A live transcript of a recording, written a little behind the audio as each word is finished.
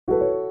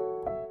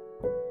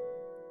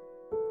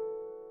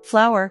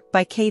Flower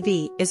by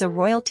KV is a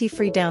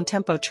royalty-free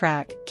downtempo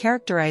track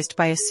characterized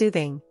by a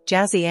soothing,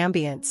 jazzy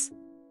ambience.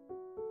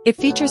 It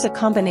features a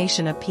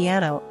combination of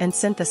piano and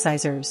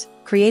synthesizers,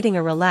 creating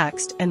a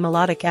relaxed and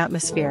melodic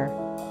atmosphere.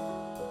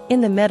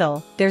 In the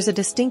middle, there's a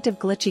distinctive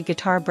glitchy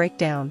guitar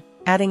breakdown,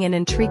 adding an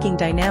intriguing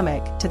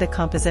dynamic to the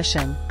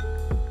composition.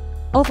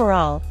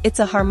 Overall, it's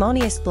a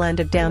harmonious blend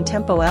of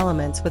downtempo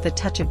elements with a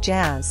touch of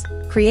jazz,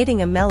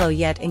 creating a mellow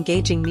yet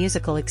engaging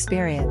musical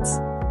experience.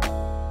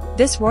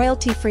 This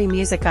royalty-free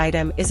music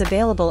item is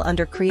available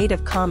under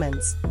Creative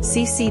Commons,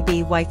 CC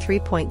BY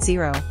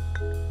 3.0.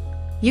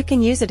 You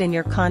can use it in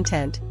your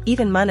content,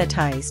 even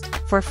monetized,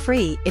 for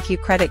free if you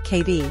credit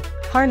KV.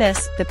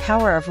 Harness the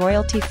power of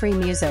royalty-free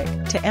music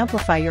to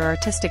amplify your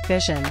artistic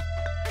vision.